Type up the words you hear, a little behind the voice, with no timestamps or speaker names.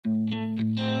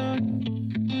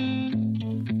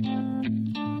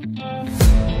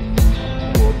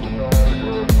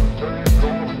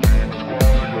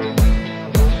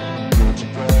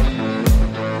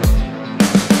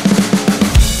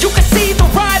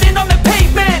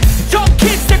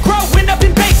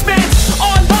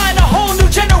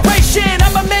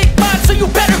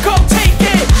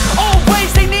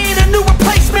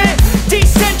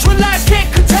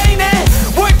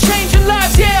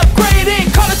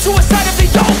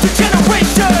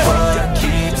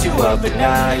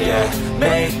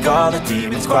all the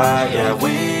demons quiet. Yeah,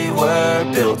 we were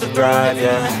built to thrive,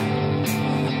 yeah.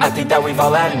 I think that we've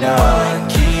all had enough. What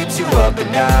keeps you up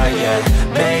at night, yeah.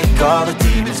 Make all the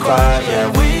demons quiet, yeah.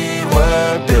 We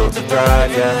were built to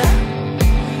thrive, yeah.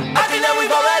 I think that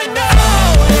we've all had enough.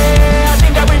 Oh, yeah, I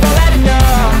think that we've all had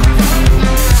enough.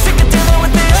 Sick of dealing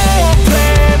with the old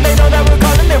plan. They know that we're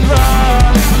calling it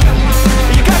wrong.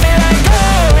 You got me like,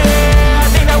 oh yeah, I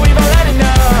think that we've all had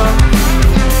enough.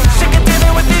 Sick of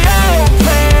dealing with the old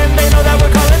plan. They know that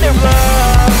we're calling it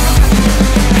wrong.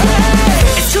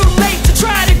 Hey, it's too late to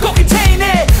try to go contain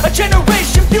it. A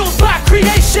generation fueled by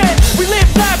creation. We live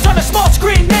lives on a small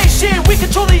screen nation. We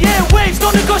control the airwaves,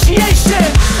 no negotiation.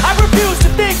 I refuse to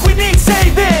think we need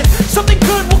saving. Something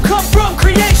good will come from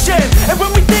creation. And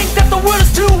when we think that the world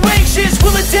is too anxious,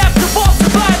 we'll adapt, evolve,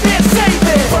 survive and save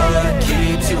it. What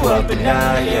keeps you up at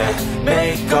night, yeah.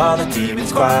 Make all the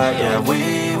demons quiet, yeah.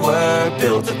 We were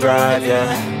built to thrive, yeah.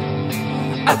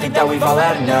 I think that we've all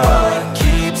had enough. What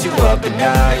keeps you up at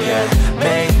night, yeah.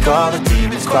 Make all the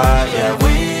demons quiet, yeah.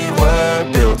 We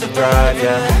were built to thrive,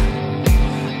 yeah.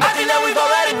 I think that we've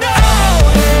all had enough. Oh,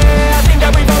 yeah, I think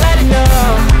that we've all had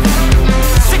enough.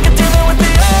 Sick of dealing with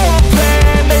the old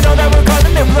plan. They know that we're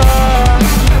calling it wrong.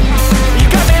 You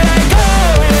got me like,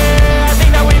 oh yeah, I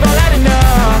think that we've all had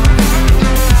enough.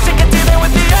 Sick of dealing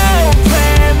with the old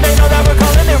plan. They know that we're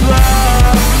calling it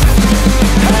wrong.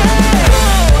 Hey,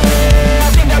 oh yeah, I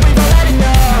think that we've all had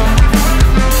enough.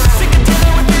 Sick of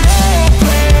dealing with the old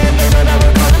plan. They know that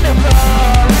we're calling it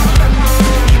wrong.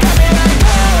 You got me like,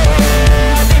 oh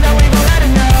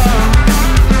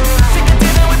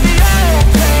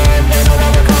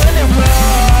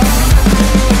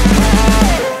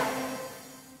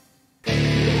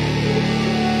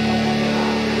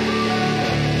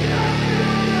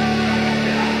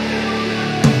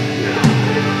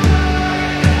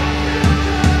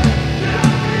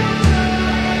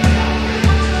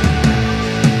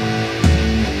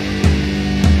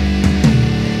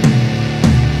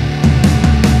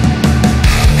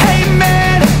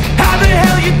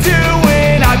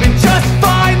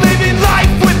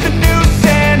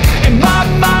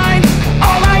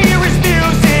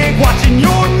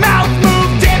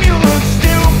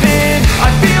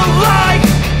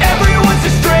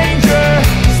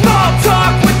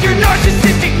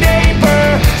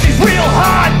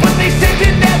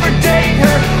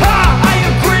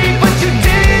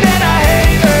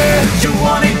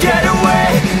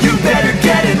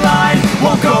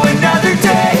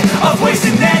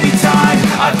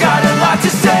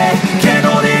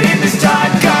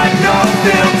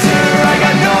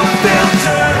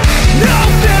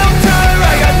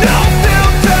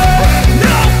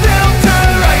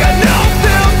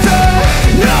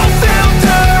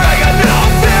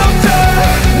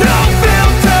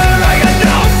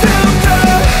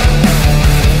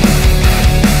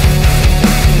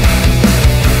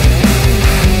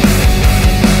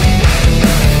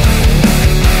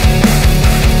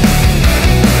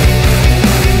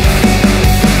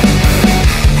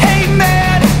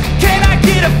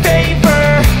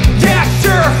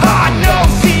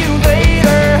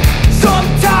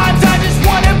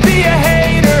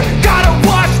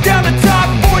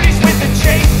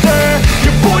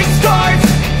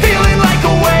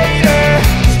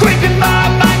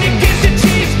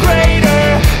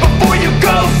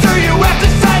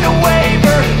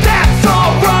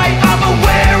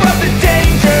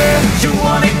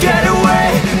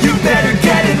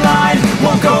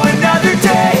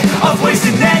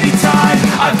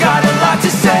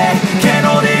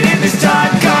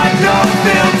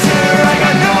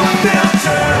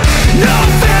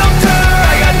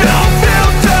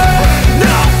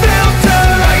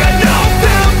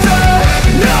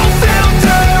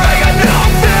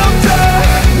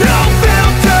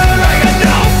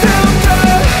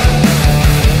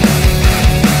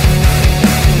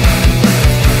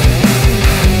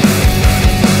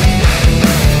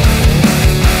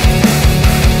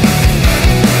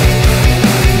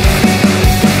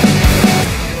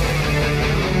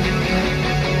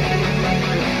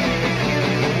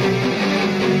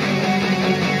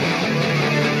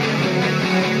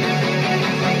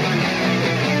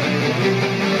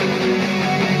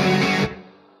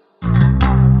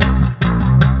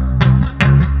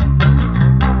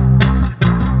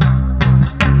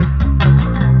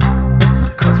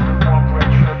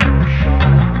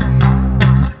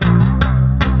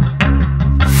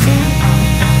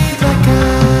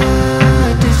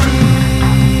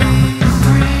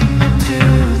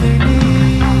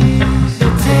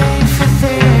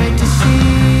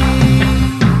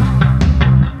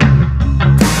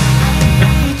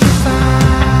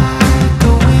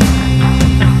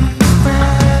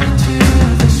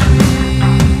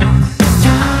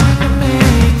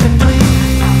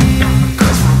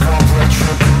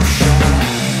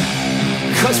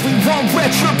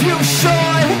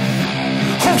retribution.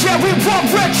 Oh yeah, we want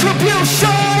retribution.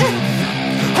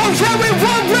 Oh yeah, we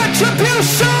want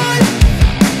retribution.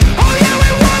 Oh yeah, we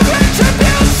want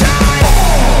retribution.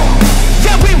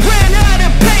 Yeah, we ran out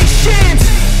of patience.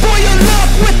 Boil up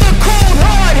with the cold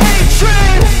hard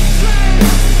hatred.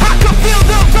 I can feel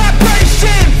the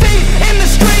vibration. Feet in the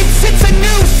streets, it's a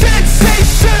new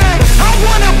sensation. I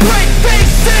wanna break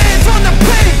faces on the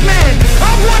pavement.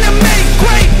 I wanna make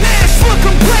greatness look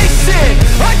complacent.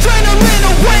 Adrenaline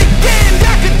awakened,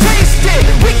 I can taste it.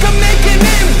 We can make an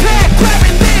impact, grab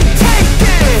and then take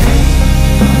it.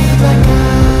 Like a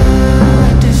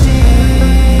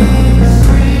disease,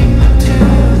 bring them to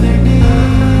their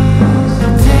knees.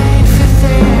 Take for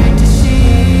their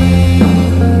disease.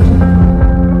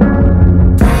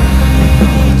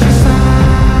 Breathe just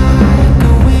like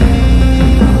a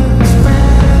wing,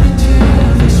 spread into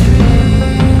the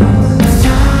streets. It's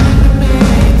time to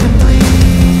make them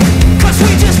bleed. 'Cause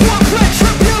we just want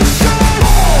retribution.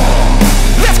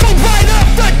 Let's go light up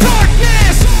the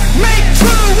darkness. Make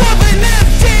true of an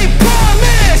empty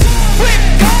promise. Flip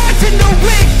gods into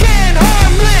weak and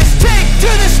harmless. Take to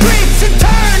the streets and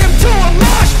turn them to a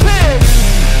mosh pit.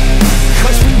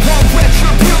 'Cause we want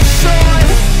retribution.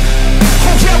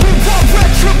 Oh yeah, we want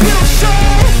retribution.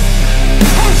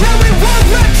 Oh yeah, we want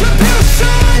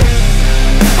retribution.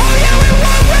 Oh yeah, we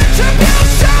want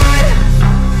retribution.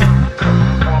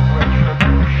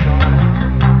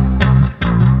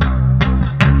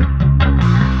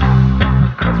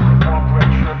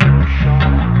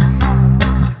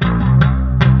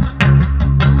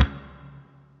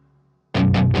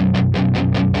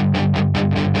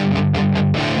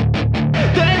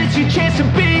 That is your chance to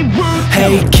be ruthless.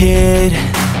 Hey kid,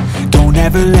 don't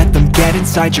ever let them get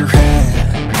inside your head.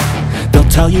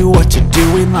 They'll tell you what to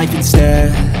do in life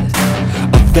instead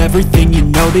of everything you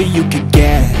know that you could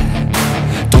get.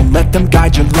 Don't let them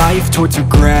guide your life towards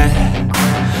regret.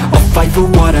 I'll fight for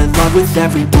what I love with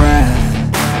every breath.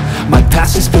 My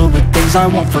past is filled with things I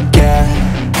won't forget.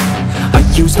 I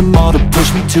use them all to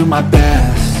push me to my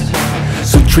best.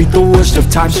 So treat the worst of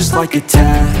times just like a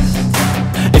test.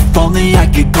 If only I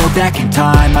could go back in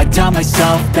time, I'd tell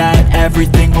myself that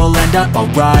everything will end up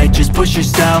alright. Just push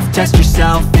yourself, test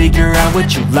yourself, figure out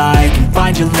what you like, and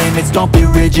find your limits, don't be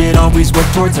rigid, always work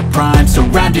towards a prime.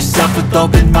 Surround yourself with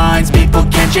open minds, people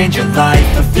can change your life.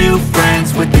 A few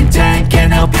friends with intent can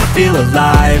help you feel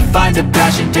alive. Find a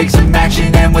passion, take some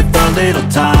action, and with a little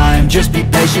time, just be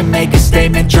patient, make a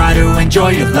statement, try to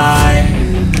enjoy your life.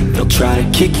 They'll try to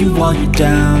kick you while you're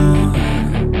down.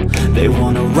 They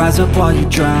wanna rise up while you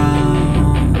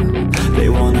drown. They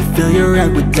wanna fill your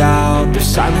head with doubt. They're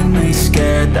silently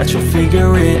scared that you'll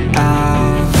figure it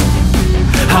out.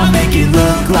 I'll make it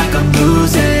look like I'm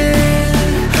losing,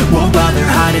 won't bother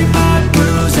hiding my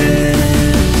bruises.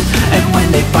 And when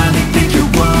they finally think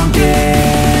you're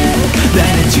wounded,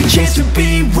 then it's your chance to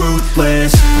be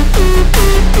ruthless.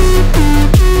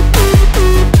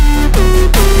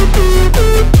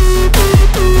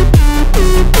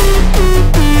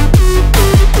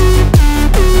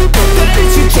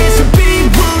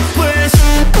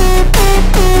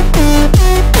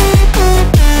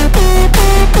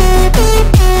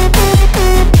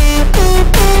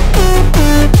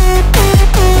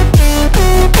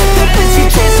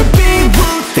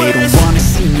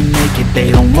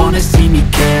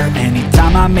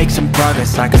 Make some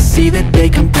progress, I can see that they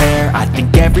compare. I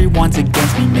think everyone's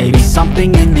against me, maybe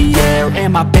something in the air.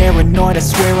 Am I paranoid? I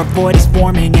swear a void is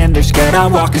forming and they're scared. I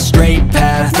walk a straight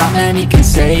path, not many can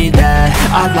say that.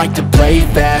 I like to play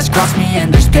fast, cross me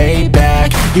and there's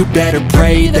payback. You better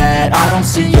pray that I don't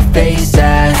see your face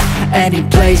at any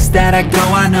place that I go.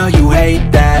 I know you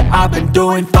hate that. I've been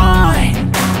doing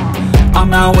fine, I'm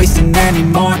not wasting any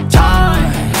more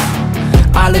time.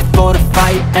 I live for the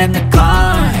fight and the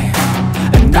climb,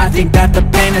 and I think that the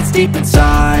pain that's deep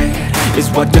inside is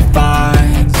what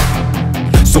defines.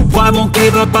 So I won't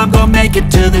give up, I'm gonna make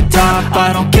it to the top.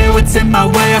 I don't care what's in my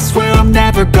way, I swear I'm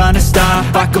never gonna stop.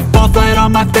 I could fall flat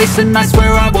on my face and I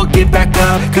swear I will get back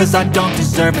up, 'cause I don't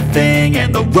deserve a thing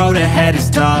and the road ahead is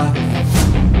tough.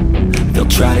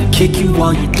 They'll try to kick you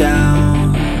while you're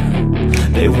down.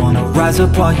 They wanna rise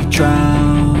up while you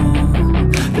drown.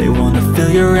 They wanna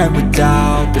fill your head with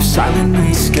doubt. They're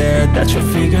silently scared that you'll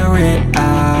figure it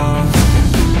out.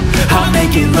 I'll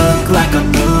make it look like I'm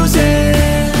losing,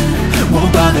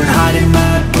 won't bother hiding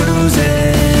my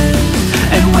bruises.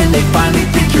 And when they finally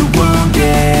think you're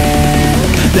wounded,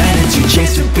 then it's your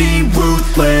chance to be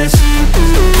ruthless.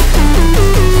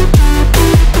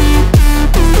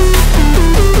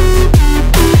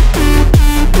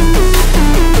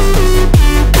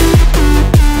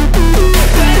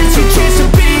 That is your chance to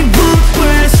be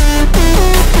ruthless.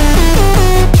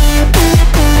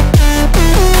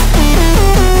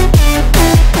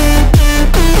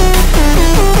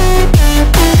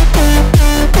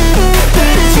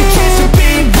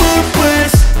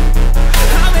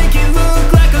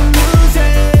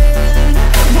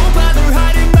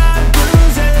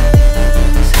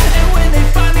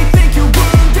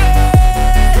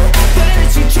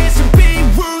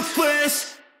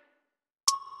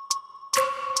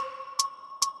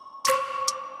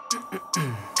 I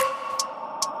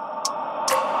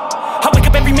wake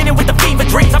up every minute with the fever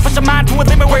dreams. I push my mind to a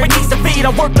limit where it needs to feed.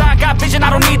 I work blind, got vision I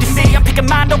don't need to see. I'm picking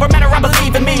mind over matter, I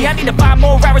believe in me. I need to find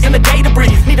more hours in the day to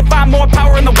breathe. Need to find more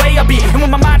power in the way I be. And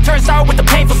when my mind turns sour with the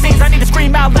painful scenes, I need to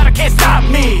scream out loud, I can't stop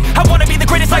me. I wanna be the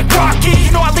greatest like Rocky.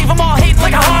 You know I leave them all hating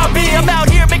like a hobby. I'm out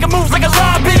here making moves like a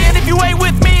lobby. And if you ain't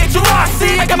with me, it's your loss.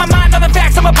 See, I got my mind on the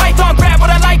facts, I'm a python. Grab what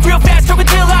I like real fast, choke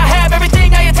until I have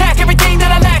everything I attack, everything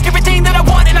that I lack, everything that I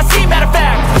want, and I see, matter of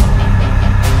fact.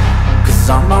 Cause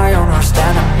I'm my own worst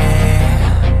enemy.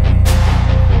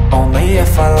 Only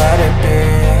if I let it be.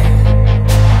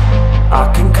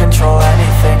 I can control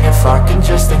anything if I can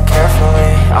just think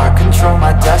carefully. I control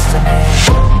my destiny.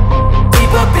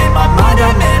 Deep up in my mind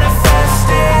I manifest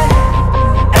it.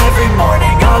 Every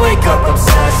morning I wake up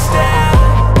obsessed, and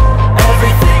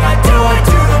everything I do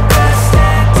the best.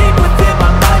 And deep within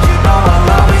my mind you know I'll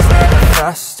always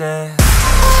manifest it.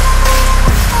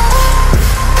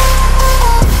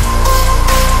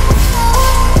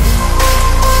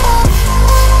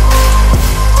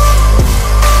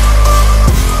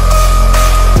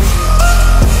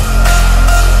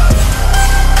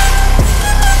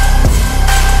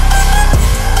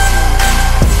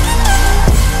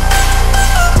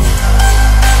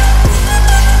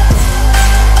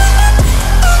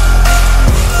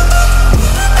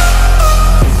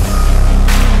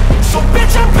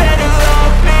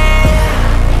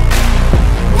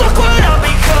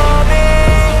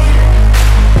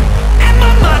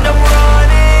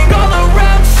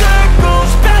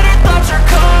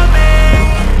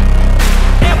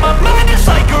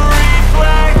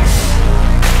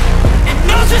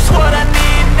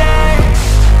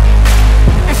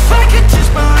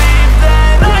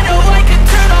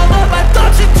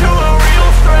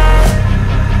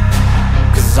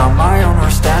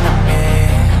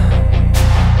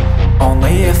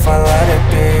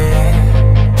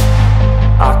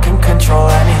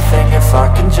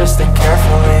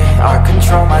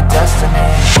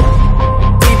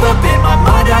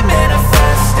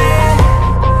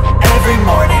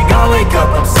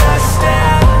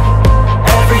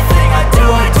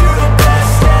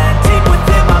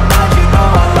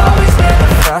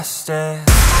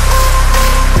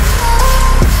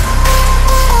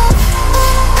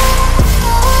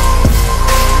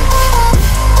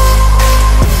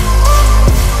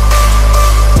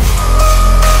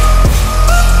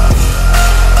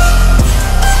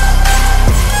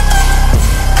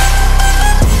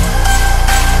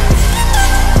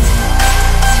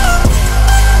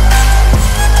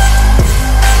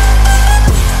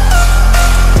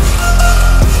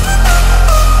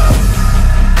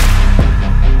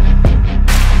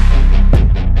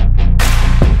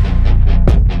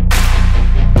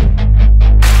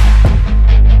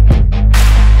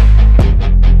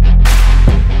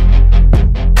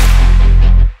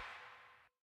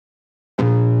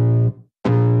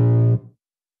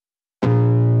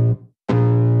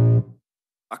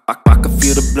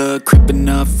 Feel the blood creeping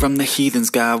up from the heathens.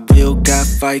 Got will, got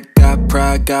fight, got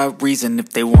pride, got reason. If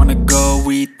they wanna go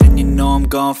eat, then you know I'm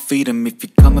gon' feed them. If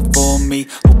you're coming for me,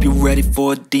 hope you're ready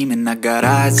for a demon. I got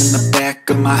eyes in the back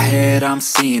of my head, I'm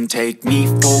seeing. Take me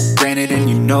for granted and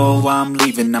you know I'm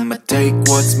leaving. I'ma take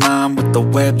what's mine with the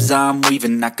webs I'm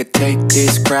weaving. I could take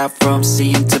this crowd from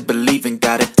seeing to believing.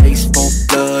 Got a taste for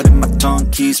blood and my tongue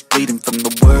keeps bleeding. From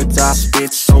the words I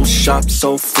spit, so sharp,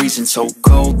 so freezing. So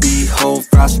cold, behold,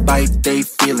 frostbite they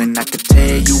feeling. I could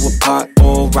tear you apart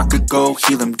or I could go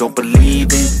heal them. Don't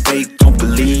believe in fate, don't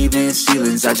believe in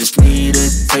ceilings. I just need a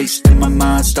taste and my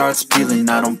mind starts peeling.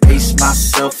 I don't pace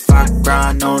myself, I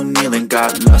grind on kneeling.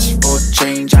 Got lust for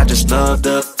change, I just love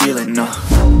the feeling.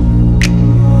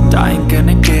 I ain't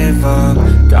gonna give up.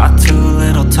 Got too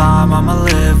little time, I'ma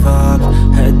live up.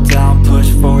 Head down, push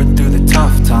forward through the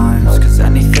tough times. Cause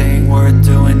anything worth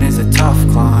doing is a tough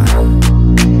climb.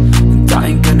 And I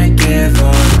ain't gonna give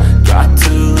up. Got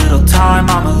too little time,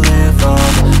 I'ma live up.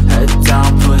 Head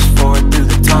down, push forward through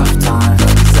the tough times.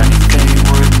 Cause anything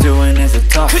worth doing is a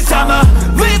tough climb. Cause I'ma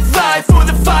live life for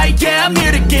the fight, yeah, I'm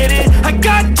here to get it. I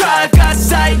got drive, got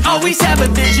sight, always have a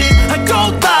vision. I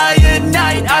go by at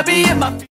night, I be in my